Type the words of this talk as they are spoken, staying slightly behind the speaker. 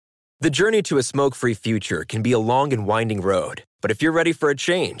The journey to a smoke-free future can be a long and winding road, but if you're ready for a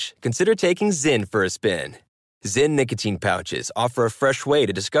change, consider taking Zyn for a spin. Zyn nicotine pouches offer a fresh way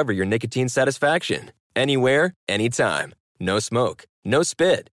to discover your nicotine satisfaction. Anywhere, anytime. No smoke, no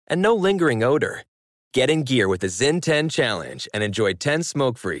spit, and no lingering odor. Get in gear with the Zyn 10 Challenge and enjoy 10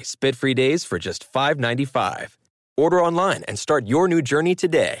 smoke-free, spit-free days for just $5.95. Order online and start your new journey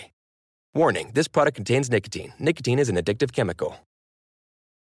today. Warning, this product contains nicotine. Nicotine is an addictive chemical.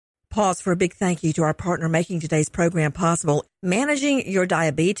 Pause for a big thank you to our partner making today's program possible. Managing your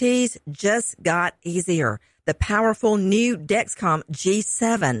diabetes just got easier. The powerful new Dexcom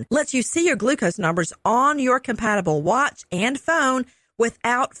G7 lets you see your glucose numbers on your compatible watch and phone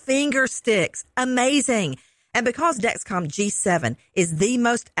without finger sticks. Amazing. And because Dexcom G7 is the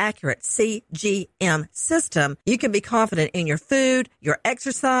most accurate CGM system, you can be confident in your food, your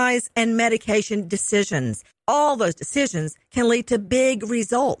exercise, and medication decisions. All those decisions can lead to big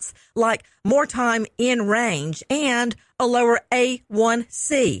results, like more time in range and a lower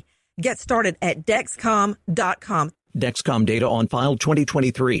A1C. Get started at Dexcom.com. Dexcom data on file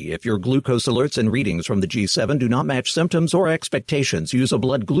 2023. If your glucose alerts and readings from the G7 do not match symptoms or expectations, use a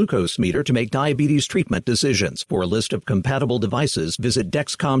blood glucose meter to make diabetes treatment decisions. For a list of compatible devices, visit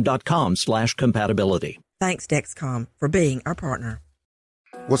Dexcom.com/compatibility. Thanks, Dexcom, for being our partner.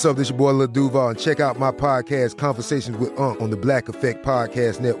 What's up, this your boy Lil Duval, and check out my podcast, Conversations with Unc, on the Black Effect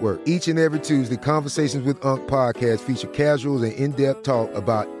Podcast Network. Each and every Tuesday, Conversations with Unc podcast feature casual and in-depth talk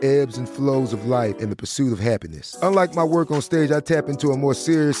about ebbs and flows of life and the pursuit of happiness. Unlike my work on stage, I tap into a more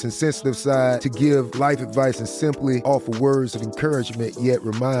serious and sensitive side to give life advice and simply offer words of encouragement, yet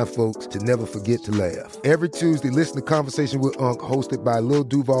remind folks to never forget to laugh. Every Tuesday, listen to Conversations with Unc, hosted by Lil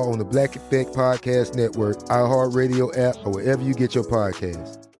Duval on the Black Effect Podcast Network, iHeartRadio app, or wherever you get your podcasts.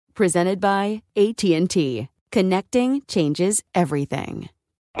 Presented by AT&T. Connecting changes everything.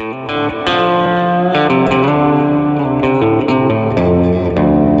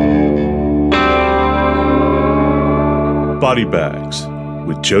 Body Bags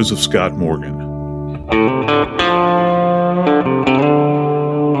with Joseph Scott Morgan.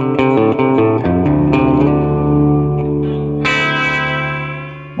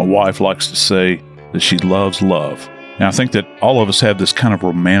 My wife likes to say that she loves love. And I think that all of us have this kind of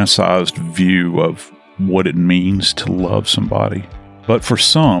romanticized view of what it means to love somebody. But for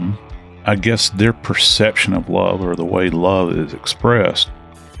some, I guess their perception of love, or the way love is expressed,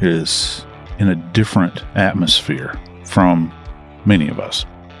 is in a different atmosphere from many of us.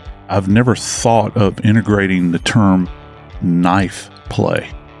 I've never thought of integrating the term knife play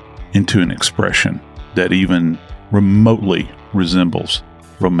into an expression that even remotely resembles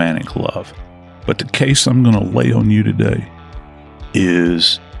romantic love. But the case I'm going to lay on you today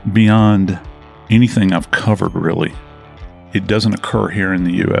is beyond anything I've covered, really. It doesn't occur here in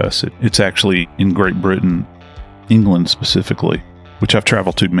the U.S. It's actually in Great Britain, England specifically, which I've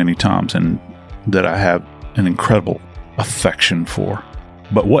traveled to many times and that I have an incredible affection for.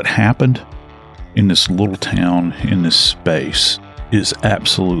 But what happened in this little town, in this space, is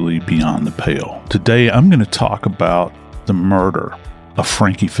absolutely beyond the pale. Today, I'm going to talk about the murder of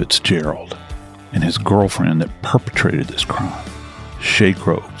Frankie Fitzgerald and his girlfriend that perpetrated this crime, Shaye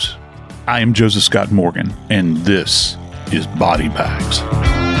Groves. I am Joseph Scott Morgan, and this is Body Bags.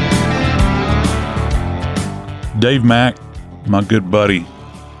 Dave Mack, my good buddy,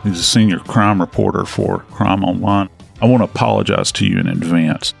 he's a senior crime reporter for Crime Online. I want to apologize to you in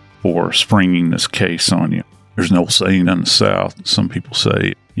advance for springing this case on you. There's an old saying in the South. Some people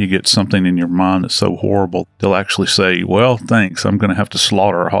say you get something in your mind that's so horrible, they'll actually say, well, thanks, I'm going to have to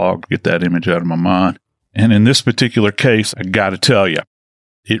slaughter a hog to get that image out of my mind. And in this particular case, I got to tell you,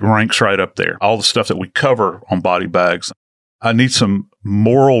 it ranks right up there. All the stuff that we cover on Body Bags, I need some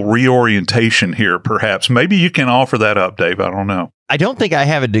moral reorientation here, perhaps. Maybe you can offer that up, Dave. I don't know. I don't think I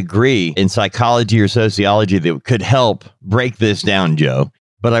have a degree in psychology or sociology that could help break this down, Joe.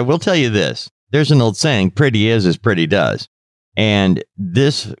 But I will tell you this. There's an old saying, pretty is as pretty does. And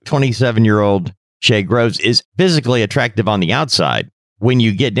this 27-year-old Shaye Groves is physically attractive on the outside. When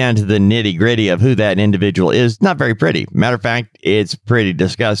you get down to the nitty gritty of who that individual is, not very pretty. Matter of fact, it's pretty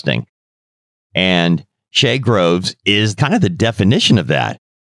disgusting. And Shaye Groves is kind of the definition of that.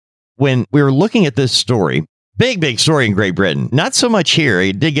 When we were looking at this story, big story in Great Britain, not so much here.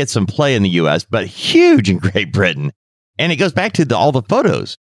 It did get some play in the U.S., but huge in Great Britain. And it goes back to all the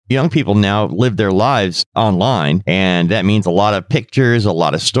photos. Young people now live their lives online, and that means a lot of pictures, a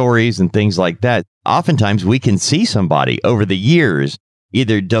lot of stories, and things like that. Oftentimes, we can see somebody over the years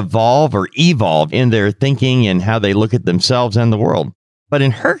either devolve or evolve in their thinking and how they look at themselves and the world. But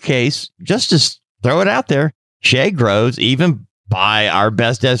in her case, just to throw it out there, Shaye Groves, even by our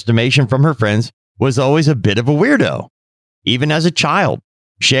best estimation from her friends, was always a bit of a weirdo. Even as a child,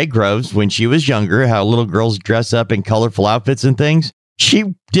 Shaye Groves, when she was younger, how little girls dress up in colorful outfits and things,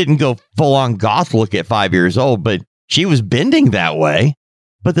 she didn't go full-on goth look at 5 years old, but she was bending that way.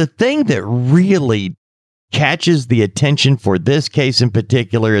 But the thing that really catches the attention for this case in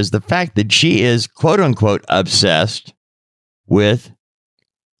particular is the fact that she is, quote-unquote, obsessed with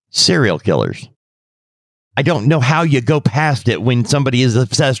serial killers. I don't know how you go past it when somebody is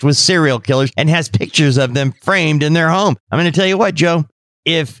obsessed with serial killers and has pictures of them framed in their home. I'm going to tell you what, Joe,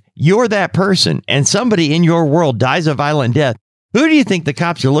 if you're that person and somebody in your world dies a violent death, who do you think the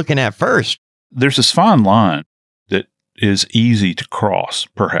cops are looking at first? There's this fine line that is easy to cross,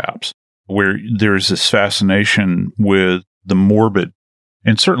 perhaps, where there's this fascination with the morbid.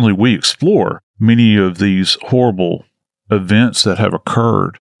 And certainly we explore many of these horrible events that have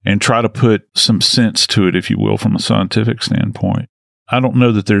occurred and try to put some sense to it, if you will, from a scientific standpoint. I don't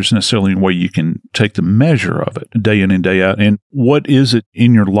know that there's necessarily any way you can take the measure of it day in and day out. And what is it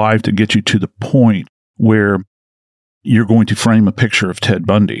in your life to get you to the point where you're going to frame a picture of Ted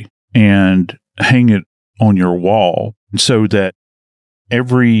Bundy and hang it on your wall so that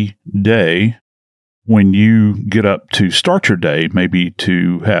every day when you get up to start your day, maybe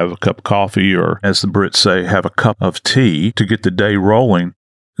to have a cup of coffee or, as the Brits say, have a cup of tea to get the day rolling,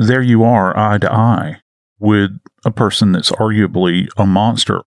 there you are eye to eye with a person that's arguably a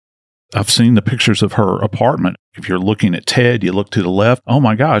monster. I've seen the pictures of her apartment. If you're looking at Ted, you look to the left. Oh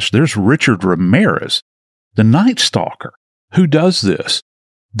my gosh, there's Richard Ramirez, the Night Stalker. Who does this?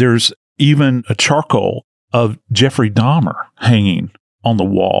 There's even a charcoal of Jeffrey Dahmer hanging on the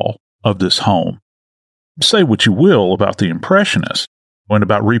wall of this home. Say what you will about the Impressionists and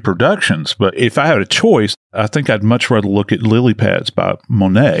about reproductions, but if I had a choice, I think I'd much rather look at lily pads by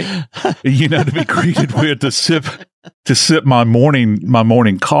Monet, to be greeted with, to sip my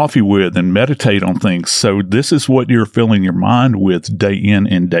morning coffee with and meditate on things. So this is what you're filling your mind with day in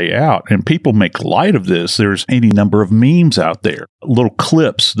and day out. And people make light of this. There's any number of memes out there, little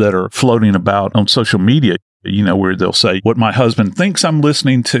clips that are floating about on social media, where they'll say what my husband thinks I'm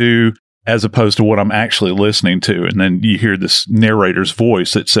listening to, as opposed to what I'm actually listening to. And then you hear this narrator's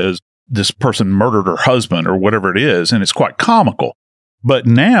voice that says this person murdered her husband or whatever it is. And it's quite comical. But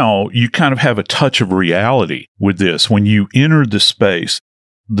now you kind of have a touch of reality with this. When you enter the space,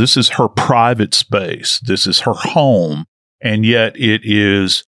 this is her private space. This is her home. And yet it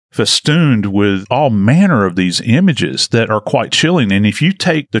is festooned with all manner of these images that are quite chilling. And if you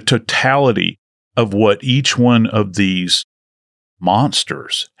take the totality of what each one of these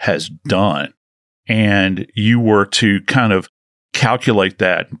monsters has done, and you were to kind of calculate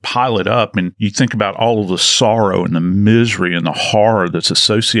that and pile it up, and you think about all of the sorrow and the misery and the horror that's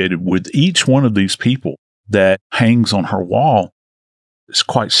associated with each one of these people that hangs on her wall, it's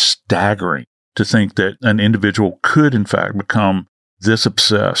quite staggering to think that an individual could, in fact, become this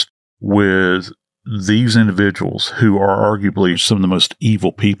obsessed with these individuals who are arguably some of the most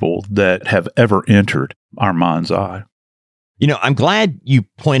evil people that have ever entered our mind's eye. I'm glad you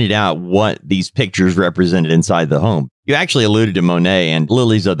pointed out what these pictures represented inside the home. You actually alluded to Monet and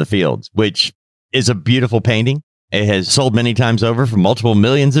Lilies of the Fields, which is a beautiful painting. It has sold many times over for multiple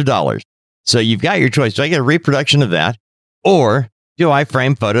millions of dollars. So you've got your choice. Do I get a reproduction of that? Or do I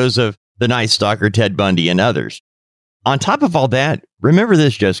frame photos of the Night Stalker, Ted Bundy, and others? On top of all that, remember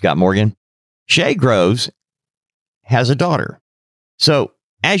this, Joe Scott Morgan. Shaye Groves has a daughter. So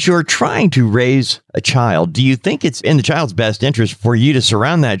as you're trying to raise a child, do you think it's in the child's best interest for you to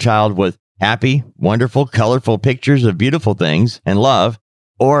surround that child with happy, wonderful, colorful pictures of beautiful things and love,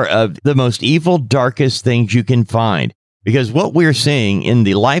 or of the most evil, darkest things you can find? Because what we're seeing in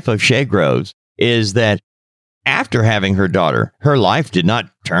the life of Shaye Groves is that after having her daughter, her life did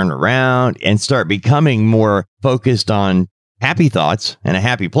not turn around and start becoming more focused on happy thoughts and a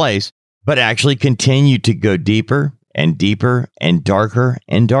happy place, but actually continued to go deeper and deeper and darker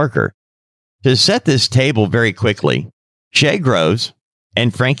and darker. To set this table very quickly, Shaye Groves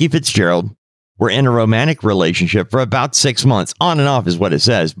and Frankie Fitzgerald were in a romantic relationship for about 6 months. On and off is what it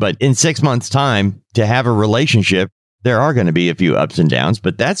says. But in 6 months' time, to have a relationship, there are going to be a few ups and downs,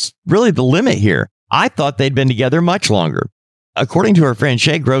 but that's really the limit here. I thought they'd been together much longer. According to her friend,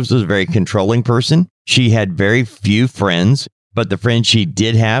 Shaye Groves was a very controlling person. She had very few friends, but the friends she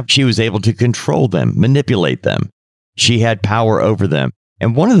did have, she was able to control them, manipulate them. She had power over them.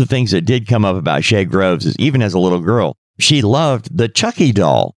 And one of the things that did come up about Shaye Groves is, even as a little girl, she loved the Chucky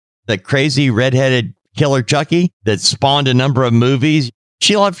doll, the crazy redheaded killer Chucky that spawned a number of movies.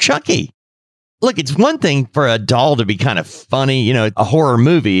 She loved Chucky. Look, it's one thing for a doll to be kind of funny, a horror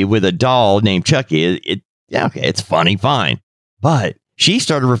movie with a doll named Chucky. Okay, it's funny, fine. But she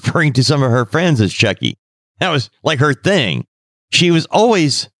started referring to some of her friends as Chucky. That was like her thing. She was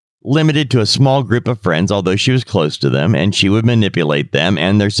always limited to a small group of friends, although she was close to them, and she would manipulate them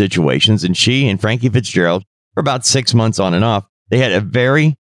and their situations. And she and Frankie Fitzgerald, for about 6 months on and off, they had a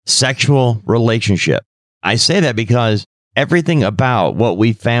very sexual relationship. I say that because everything about what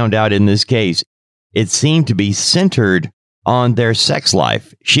we found out in this case, it seemed to be centered on their sex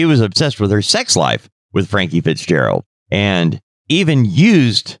life. She was obsessed with her sex life with Frankie Fitzgerald and even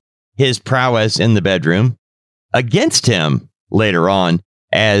used his prowess in the bedroom against him later on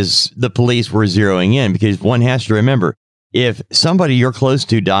as the police were zeroing in, because one has to remember, if somebody you're close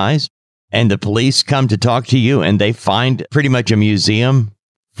to dies and the police come to talk to you and they find pretty much a museum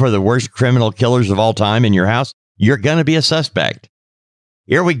for the worst criminal killers of all time in your house, you're going to be a suspect.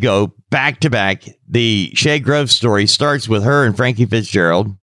 Here we go, back to back. The Shaye Grove story starts with her and Frankie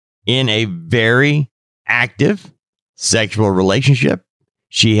Fitzgerald in a very active sexual relationship.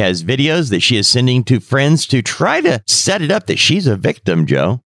 She has videos that she is sending to friends to try to set it up that she's a victim,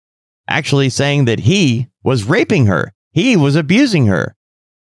 Joe. Actually saying that he was raping her. He was abusing her.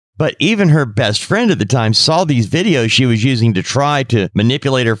 But even her best friend at the time saw these videos she was using to try to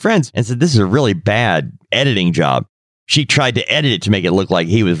manipulate her friends and said, this is a really bad editing job. She tried to edit it to make it look like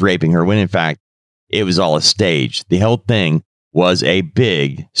he was raping her, when in fact, it was all a stage. The whole thing was a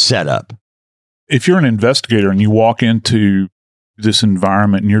big setup. If you're an investigator and you walk into this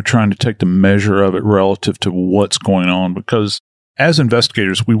environment and you're trying to take the measure of it relative to what's going on, because as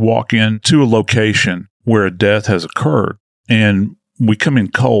investigators, we walk into a location where a death has occurred and we come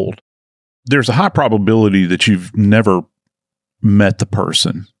in cold. There's a high probability that you've never met the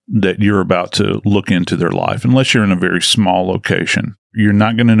person that you're about to look into their life, unless you're in a very small location. You're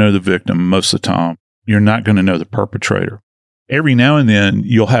not going to know the victim most of the time. You're not going to know the perpetrator. Every now and then,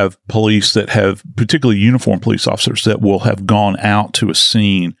 you'll have police that have, particularly uniformed police officers, that will have gone out to a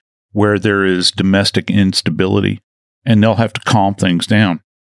scene where there is domestic instability, and they'll have to calm things down.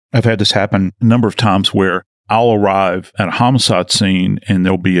 I've had this happen a number of times where I'll arrive at a homicide scene, and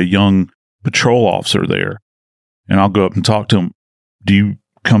there'll be a young patrol officer there, and I'll go up and talk to him. Do you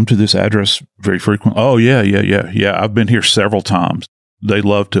come to this address very frequently? Oh, yeah. I've been here several times. They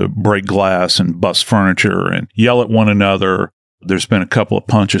love to break glass and bust furniture and yell at one another. There's been a couple of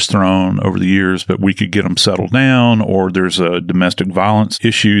punches thrown over the years, but we could get them settled down, or there's a domestic violence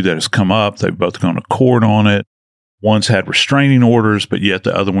issue that has come up. They've both gone to court on it. One's had restraining orders, but yet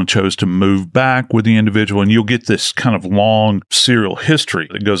the other one chose to move back with the individual. And you'll get this kind of long serial history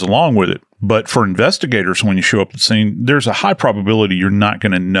that goes along with it. But for investigators, when you show up at the scene, there's a high probability you're not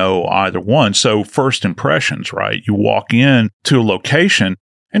going to know either one. So first impressions, right? You walk in to a location,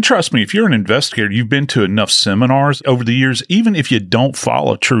 and trust me, if you're an investigator, you've been to enough seminars over the years, even if you don't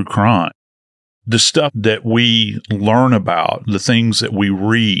follow true crime. The stuff that we learn about, the things that we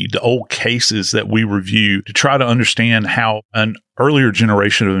read, the old cases that we review to try to understand how an earlier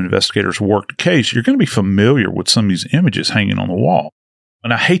generation of investigators worked a case, you're going to be familiar with some of these images hanging on the wall.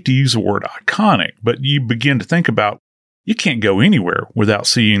 And I hate to use the word iconic, but you begin to think about, you can't go anywhere without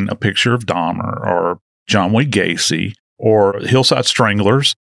seeing a picture of Dahmer or John Wayne Gacy or Hillside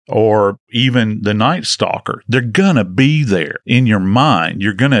Stranglers or even the Night Stalker. They're going to be there in your mind.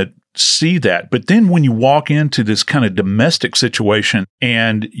 You're going to see that. But then when you walk into this kind of domestic situation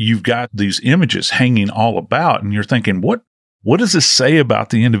and you've got these images hanging all about, and you're thinking, what does this say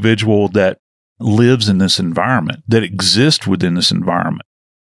about the individual that lives in this environment, that exists within this environment?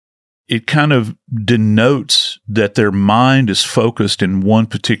 It kind of denotes that their mind is focused in one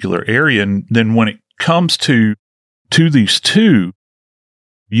particular area. And then when it comes to these two,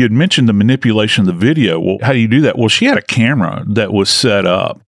 you had mentioned the manipulation of the video. Well, how do you do that? Well, she had a camera that was set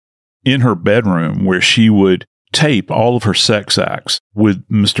up in her bedroom where she would tape all of her sex acts with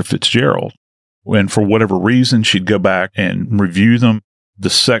Mr. Fitzgerald. And for whatever reason, she'd go back and review them. The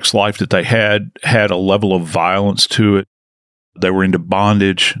sex life that they had a level of violence to it. They were into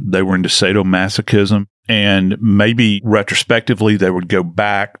bondage. They were into sadomasochism. And maybe retrospectively, they would go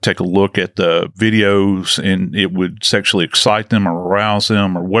back, take a look at the videos, and it would sexually excite them or arouse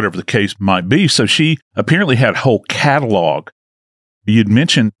them or whatever the case might be. So she apparently had a whole catalog. You'd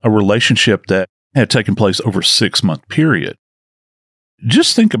mentioned a relationship that had taken place over a 6-month period.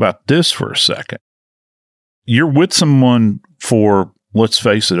 Just think about this for a second. You're with someone for, let's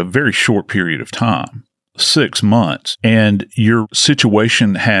face it, a very short period of time, 6 months, and your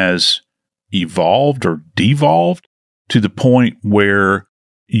situation has evolved or devolved to the point where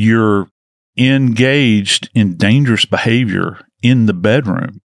you're engaged in dangerous behavior in the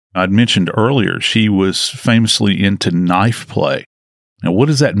bedroom. I'd mentioned earlier, she was famously into knife play. Now, what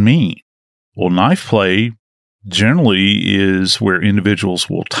does that mean? Well, knife play generally is where individuals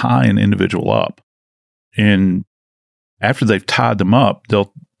will tie an individual up. And after they've tied them up,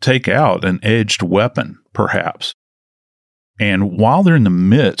 they'll take out an edged weapon, perhaps. And while they're in the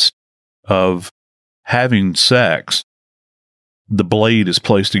midst of having sex, the blade is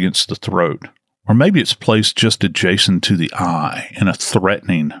placed against the throat. Or maybe it's placed just adjacent to the eye in a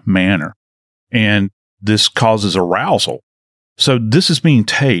threatening manner. And this causes arousal. So this is being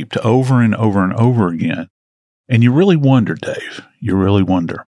taped over and over and over again. And you really wonder, Dave, you really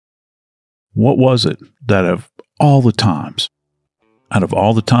wonder, what was it that out of all the times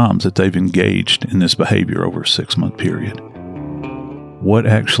that they've engaged in this behavior over a 6-month period, what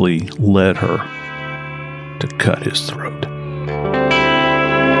actually led her to cut his throat?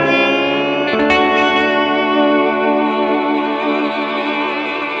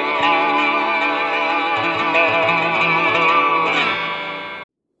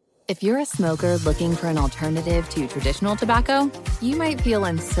 If you're a smoker looking for an alternative to traditional tobacco, you might feel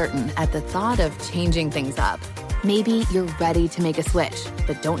uncertain at the thought of changing things up. Maybe you're ready to make a switch,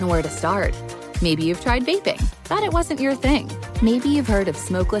 but don't know where to start. Maybe you've tried vaping, thought it wasn't your thing. Maybe you've heard of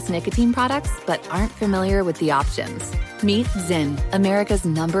smokeless nicotine products, but aren't familiar with the options. Meet Zyn, America's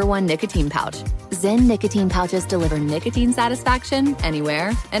 #1 nicotine pouch. Zyn nicotine pouches deliver nicotine satisfaction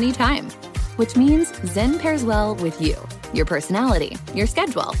anywhere, anytime. Which means Zyn pairs well with you, your personality, your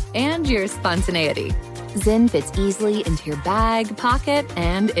schedule, and your spontaneity. Zyn fits easily into your bag, pocket,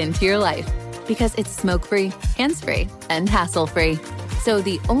 and into your life because it's smoke-free, hands-free, and hassle-free. So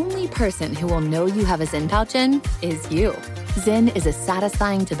the only person who will know you have a Zyn pouch in is you. Zyn is a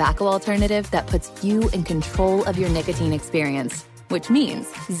satisfying tobacco alternative that puts you in control of your nicotine experience, which means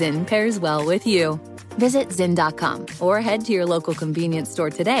Zyn pairs well with you. Visit Zyn.com or head to your local convenience store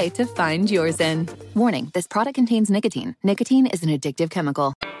today to find your Zyn. Warning, this product contains nicotine. Nicotine is an addictive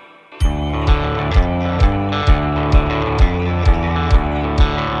chemical.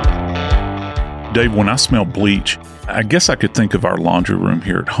 Dave, when I smell bleach, I guess I could think of our laundry room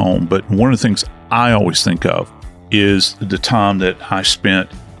here at home, but one of the things I always think of is the time that I spent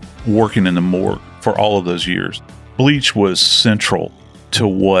working in the morgue for all of those years. Bleach was central to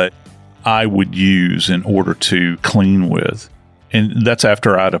what I would use in order to clean with. And that's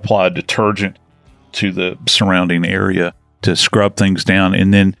after I'd applied detergent to the surrounding area to scrub things down.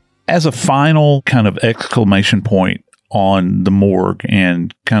 And then as a final kind of exclamation point on the morgue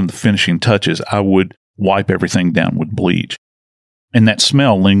and kind of the finishing touches, I would wipe everything down with bleach. And that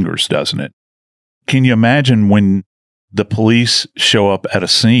smell lingers, doesn't it? Can you imagine when the police show up at a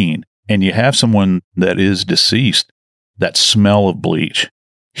scene and you have someone that is deceased, that smell of bleach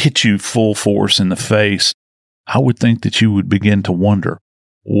hit you full force in the face? I would think that you would begin to wonder,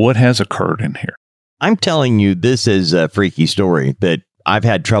 what has occurred in here? I'm telling you, this is a freaky story that I've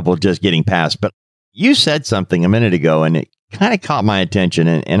had trouble just getting past. But you said something a minute ago, and it kind of caught my attention.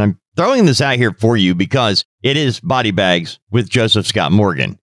 And I'm throwing this out here for you because it is Body Bags with Joseph Scott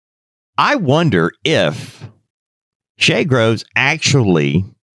Morgan. I wonder if Shaye Groves actually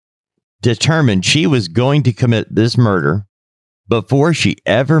determined she was going to commit this murder before she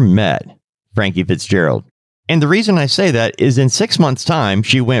ever met Frankie Fitzgerald. And the reason I say that is in 6 months' time,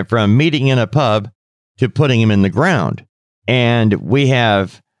 she went from meeting in a pub to putting him in the ground. And we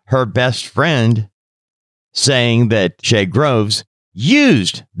have her best friend saying that Shaye Groves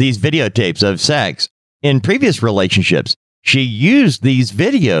used these videotapes of sex in previous relationships. She used these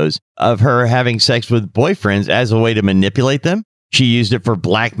videos of her having sex with boyfriends as a way to manipulate them. She used it for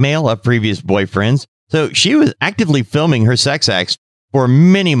blackmail of previous boyfriends. So she was actively filming her sex acts for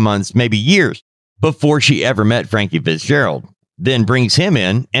many months, maybe years, before she ever met Frankie Fitzgerald. Then brings him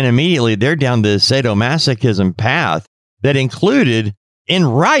in, and immediately they're down the sadomasochism path that included in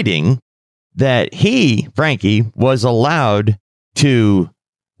writing that he, Frankie, was allowed to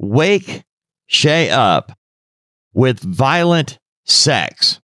wake Shaye up with violent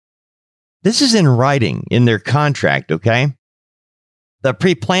sex. This is in writing in their contract, okay? The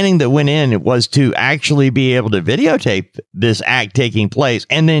pre-planning that went in, it was to actually be able to videotape this act taking place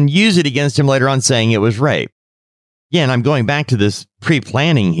and then use it against him later on saying it was rape. Yeah, and I'm going back to this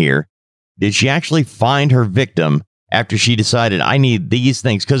pre-planning here. Did she actually find her victim after she decided, I need these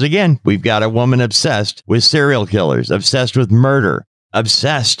things? Because again, we've got a woman obsessed with serial killers, obsessed with murder,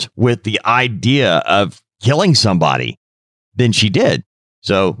 obsessed with the idea of killing somebody. Then she did.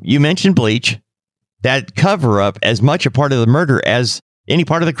 So you mentioned bleach. That cover up as much a part of the murder as any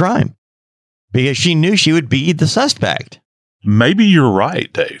part of the crime, because she knew she would be the suspect. Maybe you're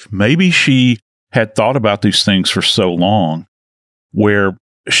right, Dave. Maybe she had thought about these things for so long where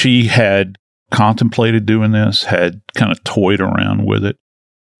she had contemplated doing this, had kind of toyed around with it.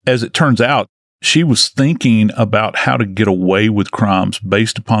 As it turns out, She was thinking about how to get away with crimes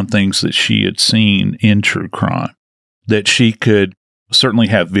based upon things that she had seen in true crime, that she could certainly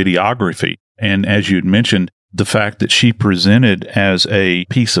have videography. And as you had mentioned, the fact that she presented as a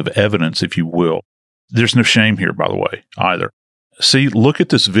piece of evidence, if you will. There's no shame here, by the way, either. See, look at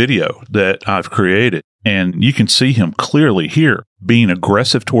this video that I've created, and you can see him clearly here being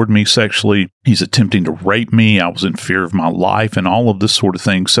aggressive toward me sexually. He's attempting to rape me. I was in fear of my life and all of this sort of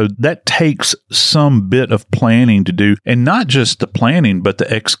thing. So that takes some bit of planning to do, and not just the planning, but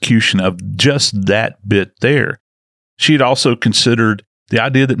the execution of just that bit there. She'd also considered the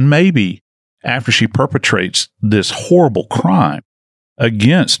idea that maybe after she perpetrates this horrible crime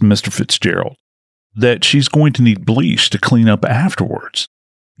against Mr. Fitzgerald, that she's going to need bleach to clean up afterwards.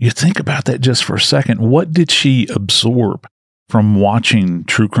 You think about that just for a second. What did she absorb from watching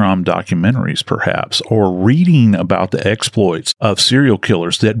true crime documentaries, perhaps, or reading about the exploits of serial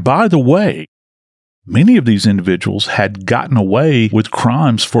killers that, by the way, many of these individuals had gotten away with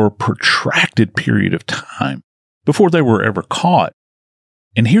crimes for a protracted period of time before they were ever caught?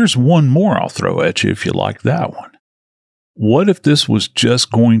 And here's one more I'll throw at you if you like that one. What if this was just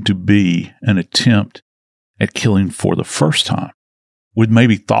going to be an attempt at killing for the first time, with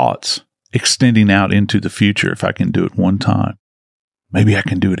maybe thoughts extending out into the future? If I can do it one time, maybe I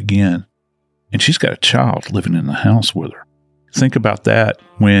can do it again. And she's got a child living in the house with her. Think about that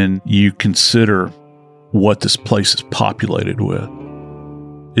when you consider what this place is populated with.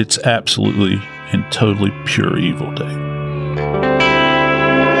 It's absolutely and totally pure evil, Dave.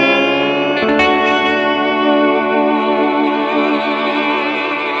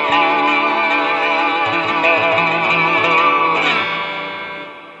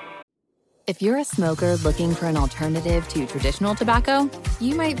 If you're a smoker looking for an alternative to traditional tobacco,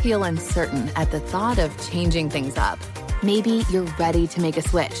 you might feel uncertain at the thought of changing things up. Maybe you're ready to make a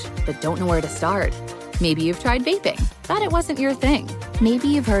switch, but don't know where to start. Maybe you've tried vaping, thought it wasn't your thing. Maybe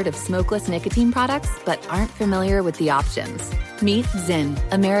you've heard of smokeless nicotine products, but aren't familiar with the options. Meet Zyn,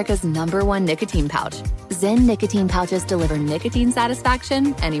 America's #1 nicotine pouch. Zyn nicotine pouches deliver nicotine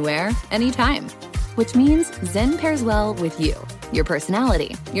satisfaction anywhere, anytime. Which means Zyn pairs well with you, your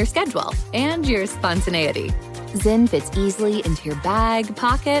personality, your schedule, and your spontaneity. Zyn fits easily into your bag,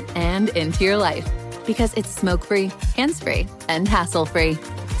 pocket, and into your life because it's smoke-free, hands-free, and hassle-free.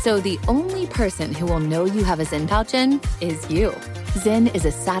 So the only person who will know you have a Zyn pouch in is you. Zyn is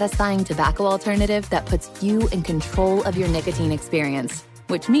a satisfying tobacco alternative that puts you in control of your nicotine experience,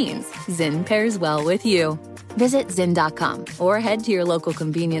 which means Zyn pairs well with you. Visit Zyn.com or head to your local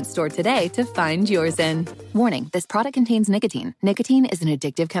convenience store today to find your Zyn. Warning, this product contains nicotine. Nicotine is an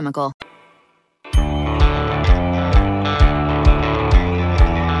addictive chemical.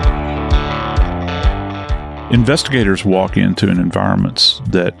 Investigators walk into an environments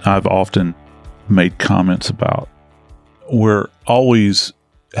that I've often made comments about. We're always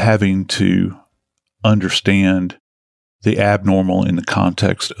having to understand the abnormal in the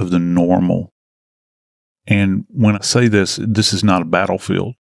context of the normal. And when I say this, this is not a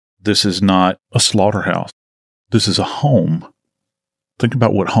battlefield. This is not a slaughterhouse. This is a home. Think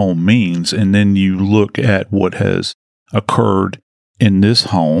about what home means. And then you look at what has occurred in this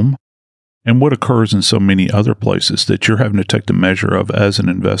home and what occurs in so many other places that you're having to take the measure of as an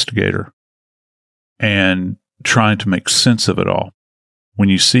investigator and trying to make sense of it all. When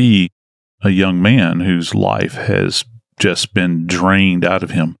you see a young man whose life has just been drained out of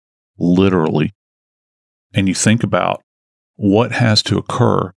him, literally, and you think about what has to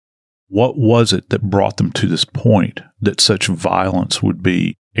occur, what was it that brought them to this point that such violence would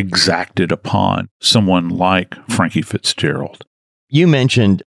be exacted upon someone like Frankie Fitzgerald? You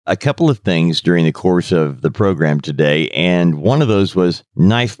mentioned a couple of things during the course of the program today, and one of those was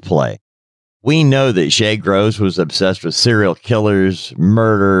knife play. We know that Shaye Groves was obsessed with serial killers,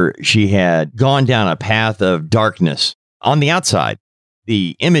 murder. She had gone down a path of darkness on the outside.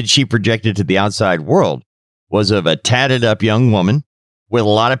 The image she projected to the outside world was of a tatted up young woman with a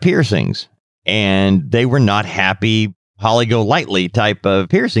lot of piercings, and they were not happy, Holly-go-lightly type of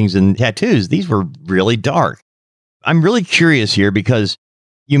piercings and tattoos. These were really dark. I'm really curious here because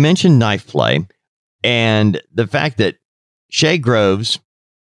you mentioned knife play and the fact that Shaye Groves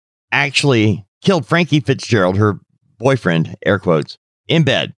actually killed Frankie Fitzgerald, her boyfriend, air quotes, in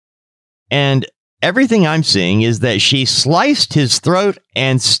bed. And everything I'm seeing is that she sliced his throat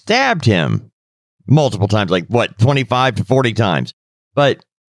and stabbed him multiple times, like 25 to 40 times. But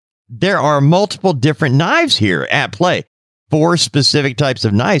there are multiple different knives here at play, 4 specific types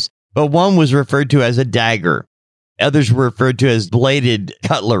of knives, but one was referred to as a dagger. Others were referred to as bladed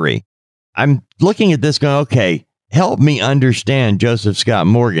cutlery. I'm looking at this going, okay, help me understand, Joseph Scott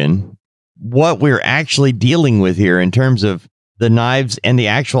Morgan, what we're actually dealing with here in terms of the knives and the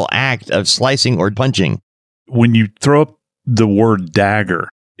actual act of slicing or punching. When you throw up the word dagger,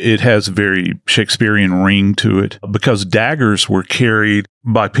 it has a very Shakespearean ring to it because daggers were carried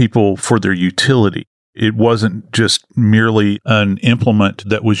by people for their utility. It wasn't just merely an implement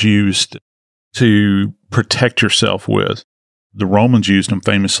that was used to protect yourself with. The Romans used them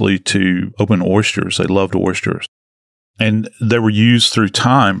famously to open oysters. They loved oysters. And they were used through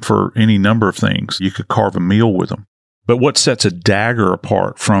time for any number of things. You could carve a meal with them. But what sets a dagger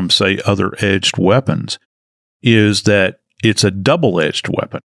apart from, say, other edged weapons is that it's a double-edged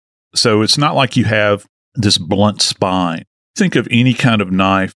weapon. So it's not like you have this blunt spine. Think of any kind of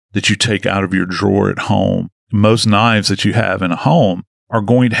knife that you take out of your drawer at home. Most knives that you have in a home are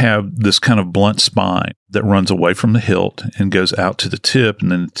going to have this kind of blunt spine that runs away from the hilt and goes out to the tip,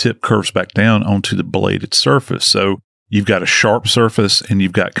 and then the tip curves back down onto the bladed surface. So you've got a sharp surface and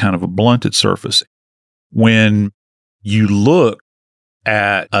you've got kind of a blunted surface. When you look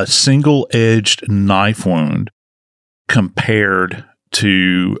at a single-edged knife wound compared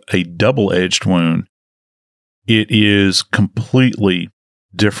to a double-edged wound, it is completely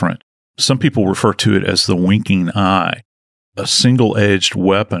different. Some people refer to it as the winking eye. A single-edged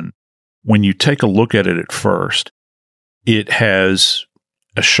weapon, when you take a look at it at first, it has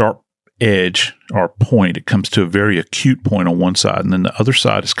a sharp edge or point. It comes to a very acute point on one side, and then the other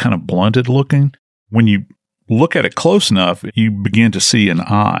side is kind of blunted looking. When you look at it close enough, you begin to see an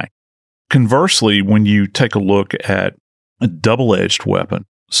eye. Conversely, when you take a look at a double-edged weapon,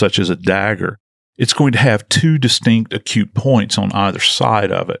 such as a dagger, it's going to have two distinct acute points on either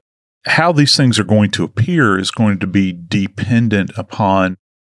side of it. How these things are going to appear is going to be dependent upon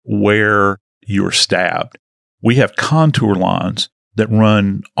where you're stabbed. We have contour lines that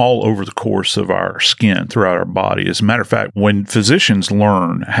run all over the course of our skin throughout our body. As a matter of fact, when physicians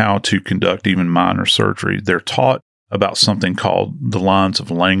learn how to conduct even minor surgery, they're taught about something called the lines of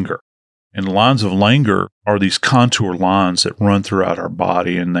Langer. And the lines of Langer are these contour lines that run throughout our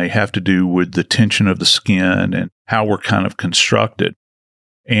body, and they have to do with the tension of the skin and how we're kind of constructed.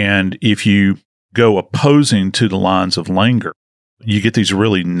 And if you go opposing to the lines of Langer, you get these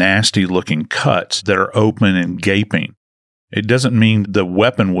really nasty looking cuts that are open and gaping. It doesn't mean the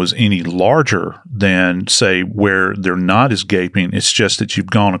weapon was any larger than, say, where they're not as gaping. It's just that you've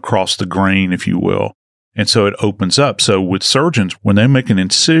gone across the grain, if you will. And so it opens up. So with surgeons, when they make an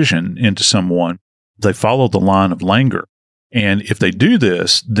incision into someone, they follow the line of Langer. And if they do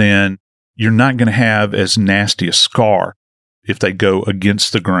this, then you're not going to have as nasty a scar if they go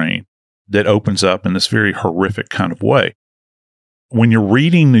against the grain that opens up in this very horrific kind of way. When you're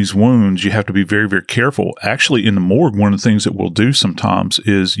reading these wounds, you have to be very, very careful. Actually, in the morgue, one of the things that we'll do sometimes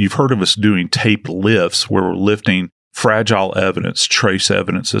is you've heard of us doing tape lifts where we're lifting fragile evidence, trace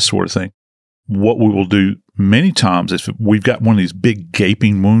evidence, this sort of thing. What we will do many times, if we've got one of these big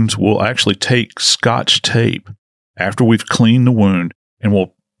gaping wounds, we'll actually take Scotch tape after we've cleaned the wound, and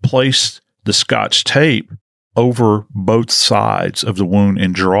we'll place the Scotch tape over both sides of the wound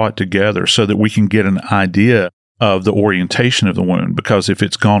and draw it together so that we can get an idea of the orientation of the wound. Because if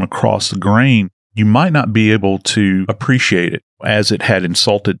it's gone across the grain, you might not be able to appreciate it as it had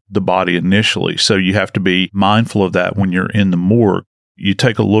insulted the body initially. So you have to be mindful of that when you're in the morgue. You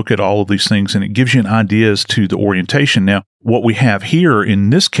take a look at all of these things, and it gives you an idea as to the orientation. Now, what we have here in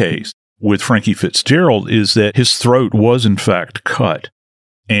this case with Frankie Fitzgerald is that his throat was, in fact, cut.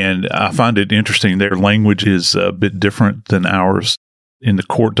 And I find it interesting. Their language is a bit different than ours. In the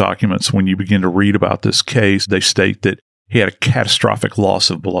court documents, when you begin to read about this case, they state that he had a catastrophic loss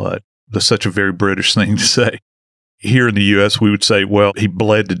of blood. That's such a very British thing to say. Here in the U.S., we would say, well, he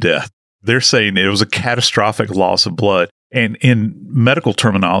bled to death. They're saying it was a catastrophic loss of blood. And in medical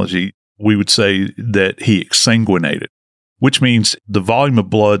terminology, we would say that he exsanguinated, which means the volume of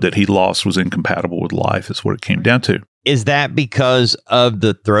blood that he lost was incompatible with life, is what it came down to. Is that because of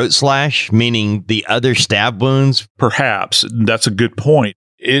the throat slash, meaning the other stab wounds? Perhaps. That's a good point.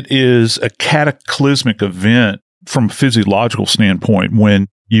 It is a cataclysmic event from a physiological standpoint when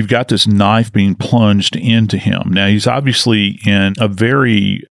you've got this knife being plunged into him. Now, he's obviously in a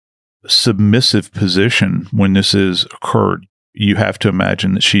very submissive position when this has occurred. You have to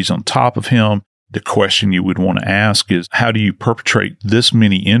imagine that she's on top of him. The question you would want to ask is, how do you perpetrate this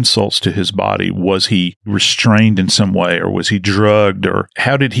many insults to his body? Was he restrained in some way, or was he drugged, or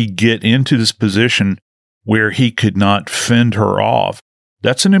how did he get into this position where he could not fend her off?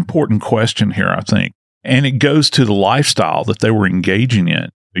 That's an important question here, I think. And it goes to the lifestyle that they were engaging in.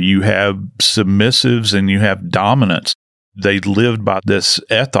 You have submissives and you have dominants. They lived by this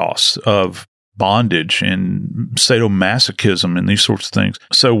ethos of bondage and sadomasochism and these sorts of things.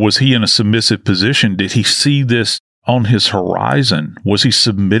 So was he in a submissive position? Did he see this on his horizon? Was he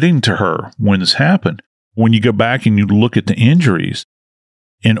submitting to her when this happened? When you go back and you look at the injuries,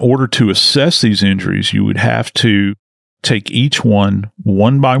 in order to assess these injuries, you would have to take each one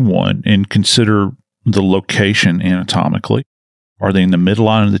by one and consider the location anatomically. Are they in the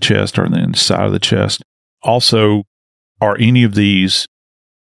midline of the chest? Are they in the side of the chest? Also, are any of these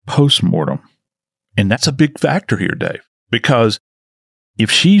post-mortem? And that's a big factor here, Dave, because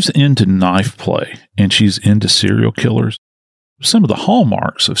if she's into knife play and she's into serial killers, some of the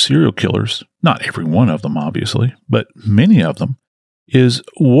hallmarks of serial killers, not every one of them, obviously, but many of them, is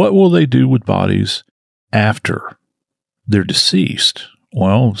what will they do with bodies after they're deceased?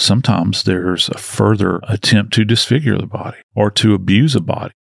 Well, sometimes there's a further attempt to disfigure the body or to abuse a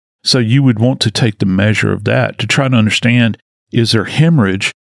body. So you would want to take the measure of that to try to understand, is there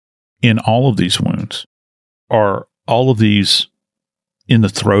hemorrhage in all of these wounds? Are all of these in the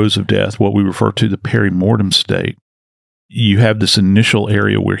throes of death, what we refer to the perimortem state? You have this initial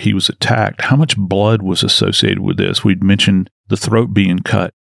area where he was attacked. How much blood was associated with this? We'd mentioned the throat being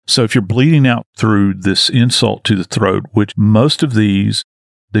cut. So if you're bleeding out through this insult to the throat, which most of these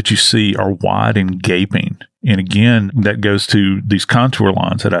that you see are wide and gaping, and again, that goes to these contour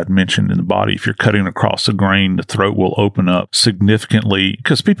lines that I'd mentioned in the body. If you're cutting across the grain, the throat will open up significantly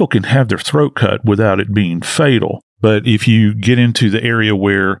because people can have their throat cut without it being fatal. But if you get into the area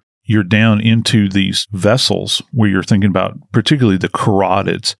where you're down into these vessels, where you're thinking about particularly the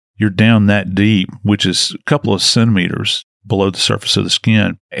carotids, you're down that deep, which is a couple of centimeters below the surface of the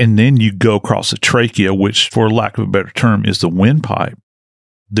skin. And then you go across the trachea, which, for lack of a better term, is the windpipe.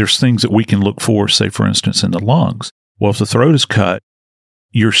 There's things that we can look for, say, for instance, in the lungs. Well, if the throat is cut,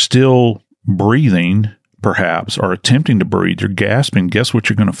 you're still breathing, perhaps, or attempting to breathe. You're gasping. Guess what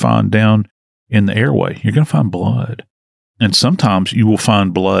you're going to find down in the airway? You're going to find blood. And sometimes you will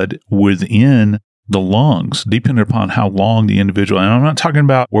find blood within the lungs, depending upon how long the individual, and I'm not talking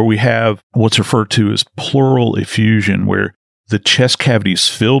about where we have what's referred to as pleural effusion, where the chest cavity is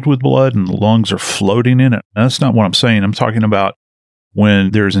filled with blood and the lungs are floating in it. That's not what I'm saying. I'm talking about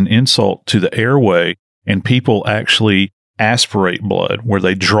when there's an insult to the airway and people actually aspirate blood, where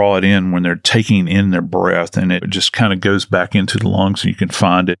they draw it in when they're taking in their breath, and it just kind of goes back into the lungs, and you can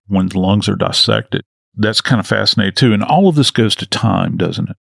find it when the lungs are dissected. That's kind of fascinating too. And all of this goes to time, doesn't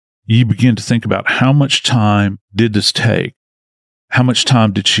it? You begin to think about how much time did this take? How much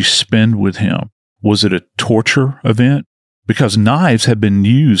time did she spend with him? Was it a torture event? Because knives have been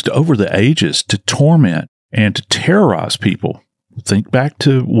used over the ages to torment and to terrorize people. Think back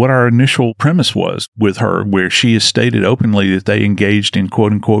to what our initial premise was with her, where she has stated openly that they engaged in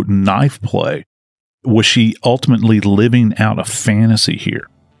quote unquote knife play. Was she ultimately living out a fantasy here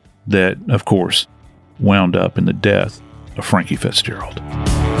that, of course, wound up in the death of Frankie Fitzgerald?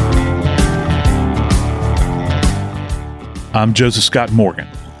 I'm Joseph Scott Morgan,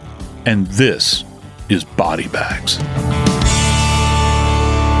 and this is Body Bags.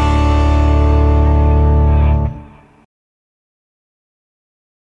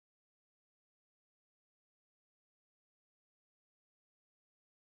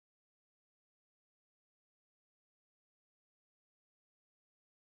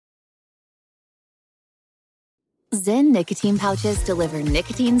 Zyn nicotine pouches deliver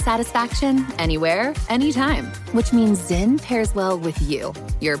nicotine satisfaction anywhere, anytime, which means Zyn pairs well with you,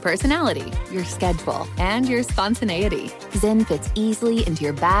 your personality, your schedule, and your spontaneity. Zyn fits easily into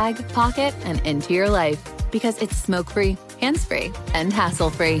your bag, pocket, and into your life because it's smoke-free, hands-free, and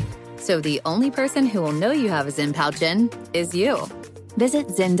hassle-free. So the only person who will know you have a Zyn pouch in is you. Visit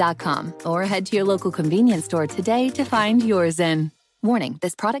Zyn.com or head to your local convenience store today to find your Zyn. Warning,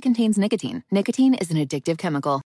 this product contains nicotine. Nicotine is an addictive chemical.